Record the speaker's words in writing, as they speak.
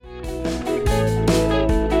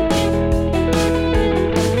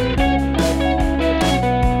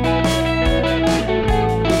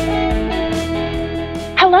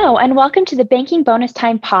and welcome to the Banking Bonus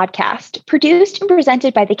Time podcast, produced and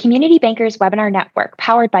presented by the Community Bankers Webinar Network,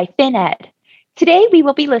 powered by FinEd. Today, we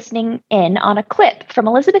will be listening in on a clip from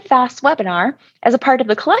Elizabeth Fast's webinar as a part of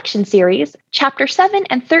the collection series, Chapter 7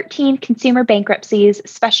 and 13, Consumer Bankruptcies,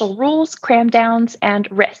 Special Rules, Cramdowns, and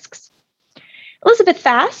Risks. Elizabeth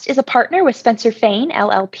Fast is a partner with Spencer Fane,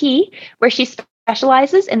 LLP, where she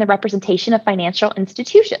specializes in the representation of financial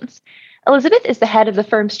institutions. Elizabeth is the head of the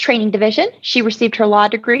firm's training division. She received her law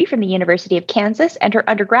degree from the University of Kansas and her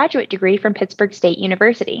undergraduate degree from Pittsburgh State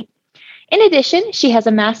University. In addition, she has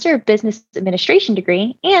a Master of Business Administration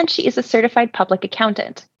degree, and she is a certified public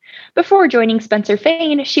accountant. Before joining Spencer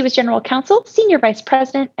Fane, she was general counsel, senior vice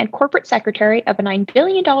president, and corporate secretary of a $9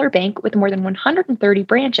 billion bank with more than 130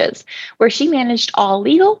 branches, where she managed all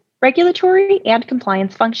legal, regulatory, and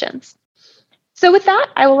compliance functions. So with that,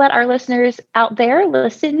 I will let our listeners out there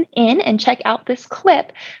listen in and check out this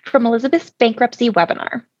clip from Elizabeth's bankruptcy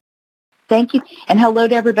webinar. Thank you, and hello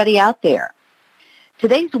to everybody out there.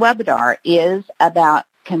 Today's webinar is about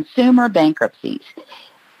consumer bankruptcies.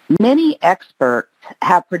 Many experts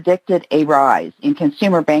have predicted a rise in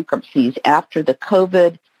consumer bankruptcies after the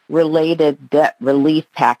COVID-related debt relief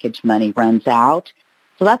package money runs out.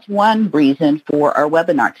 So that's one reason for our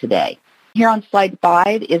webinar today. Here on slide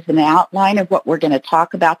 5 is an outline of what we're going to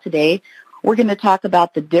talk about today. We're going to talk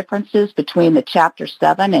about the differences between the Chapter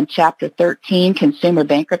 7 and Chapter 13 consumer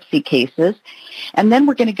bankruptcy cases. And then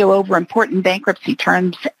we're going to go over important bankruptcy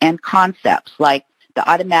terms and concepts like the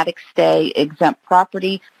automatic stay, exempt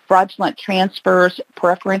property, fraudulent transfers,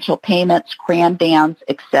 preferential payments, cramdowns,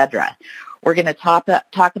 etc. We're going to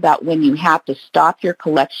talk about when you have to stop your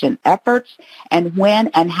collection efforts and when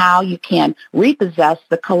and how you can repossess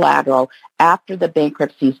the collateral after the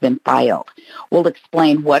bankruptcy's been filed. We'll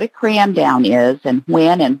explain what a cramdown is and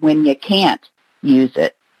when you can't use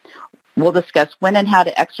it. We'll discuss when and how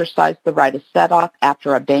to exercise the right of set-off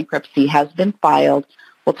after a bankruptcy has been filed.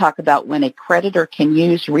 We'll talk about when a creditor can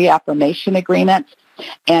use reaffirmation agreements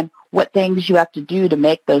and what things you have to do to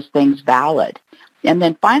make those things valid. And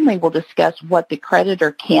then finally, we'll discuss what the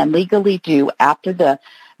creditor can legally do after the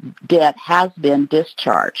debt has been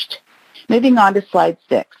discharged. Moving on to slide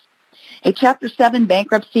 6. A Chapter 7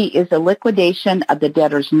 bankruptcy is a liquidation of the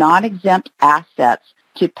debtor's non-exempt assets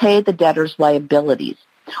to pay the debtor's liabilities.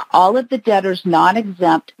 All of the debtor's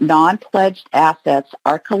non-exempt, non-pledged assets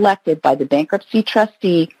are collected by the bankruptcy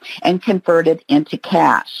trustee and converted into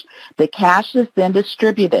cash. The cash is then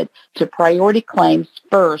distributed to priority claims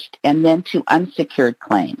first and then to unsecured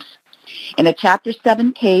claims. In a Chapter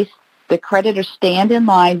 7 case, the creditors stand in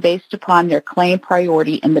line based upon their claim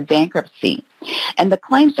priority in the bankruptcy, and the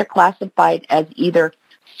claims are classified as either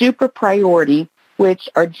super priority, which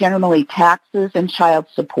are generally taxes and child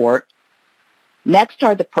support. Next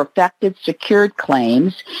are the perfected secured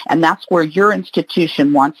claims, and that's where your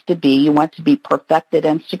institution wants to be. You want to be perfected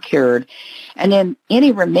and secured. And then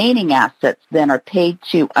any remaining assets then are paid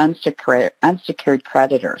to unsecured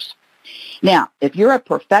creditors. Now, if you're a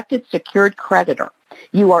perfected secured creditor,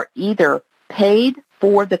 you are either paid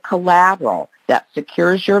for the collateral that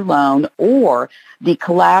secures your loan, or the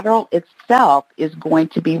collateral itself is going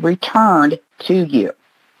to be returned to you.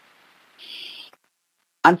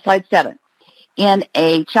 On slide 7. In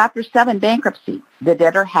a Chapter 7 bankruptcy, the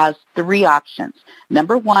debtor has 3 options.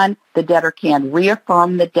 Number 1, the debtor can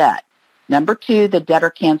reaffirm the debt. Number 2, the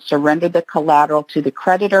debtor can surrender the collateral to the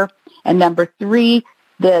creditor. And number 3,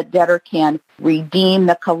 the debtor can redeem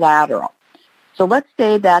the collateral. So let's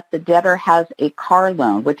say that the debtor has a car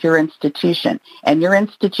loan with your institution, and your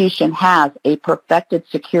institution has a perfected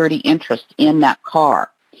security interest in that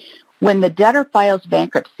car. When the debtor files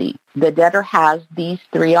bankruptcy, the debtor has these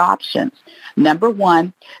 3 options. Number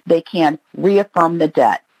 1, they can reaffirm the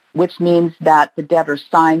debt, which means that the debtor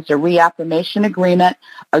signs a reaffirmation agreement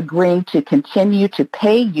agreeing to continue to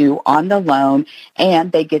pay you on the loan,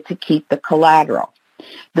 and they get to keep the collateral.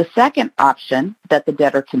 The second option that the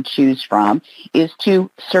debtor can choose from is to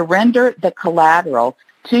surrender the collateral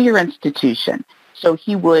to your institution. So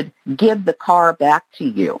he would give the car back to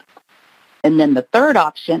you. And then the third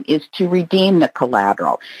option is to redeem the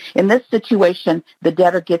collateral. In this situation, the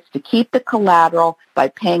debtor gets to keep the collateral by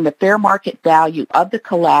paying the fair market value of the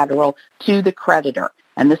collateral to the creditor.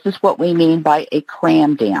 And this is what we mean by a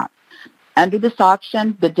cramdown. Under this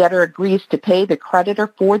option, the debtor agrees to pay the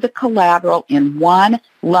creditor for the collateral in one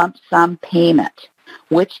lump sum payment,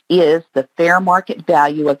 which is the fair market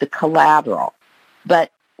value of the collateral. But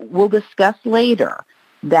we'll discuss later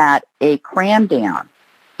that a cramdown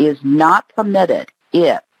is not permitted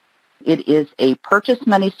if it is a purchase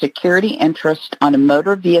money security interest on a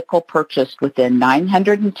motor vehicle purchased within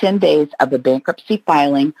 910 days of a bankruptcy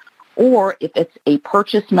filing, or if it's a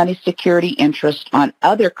purchase money security interest on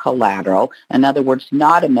other collateral, in other words,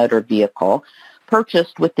 not a motor vehicle,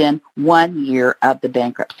 purchased within 1 year of the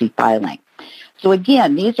bankruptcy filing. So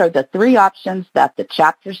again, these are the three options that the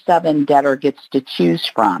Chapter 7 debtor gets to choose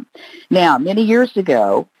from. Now, many years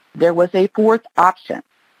ago, there was a fourth option,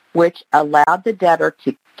 which allowed the debtor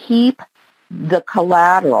to keep the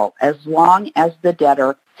collateral as long as the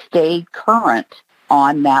debtor stayed current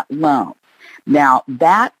on that loan. Now,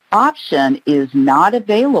 that option is not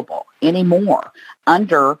available anymore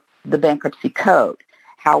under the bankruptcy code.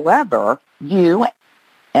 However, you,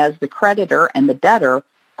 as the creditor and the debtor,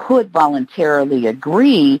 could voluntarily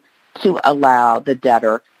agree to allow the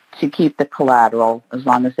debtor to keep the collateral as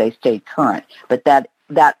long as they stayed current. But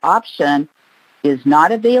that option is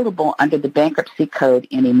not available under the bankruptcy code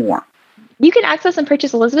anymore. You can access and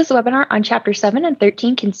purchase Elizabeth's webinar on Chapter 7 and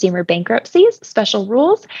 13 Consumer Bankruptcies, Special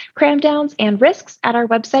Rules, Cramdowns, and Risks at our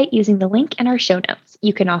website using the link in our show notes.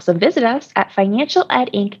 You can also visit us at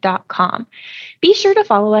financialedinc.com. Be sure to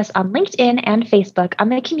follow us on LinkedIn and Facebook on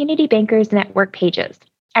the Community Bankers Network pages.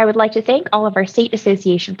 I would like to thank all of our state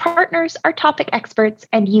association partners, our topic experts,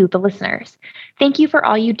 and you, the listeners. Thank you for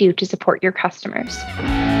all you do to support your customers.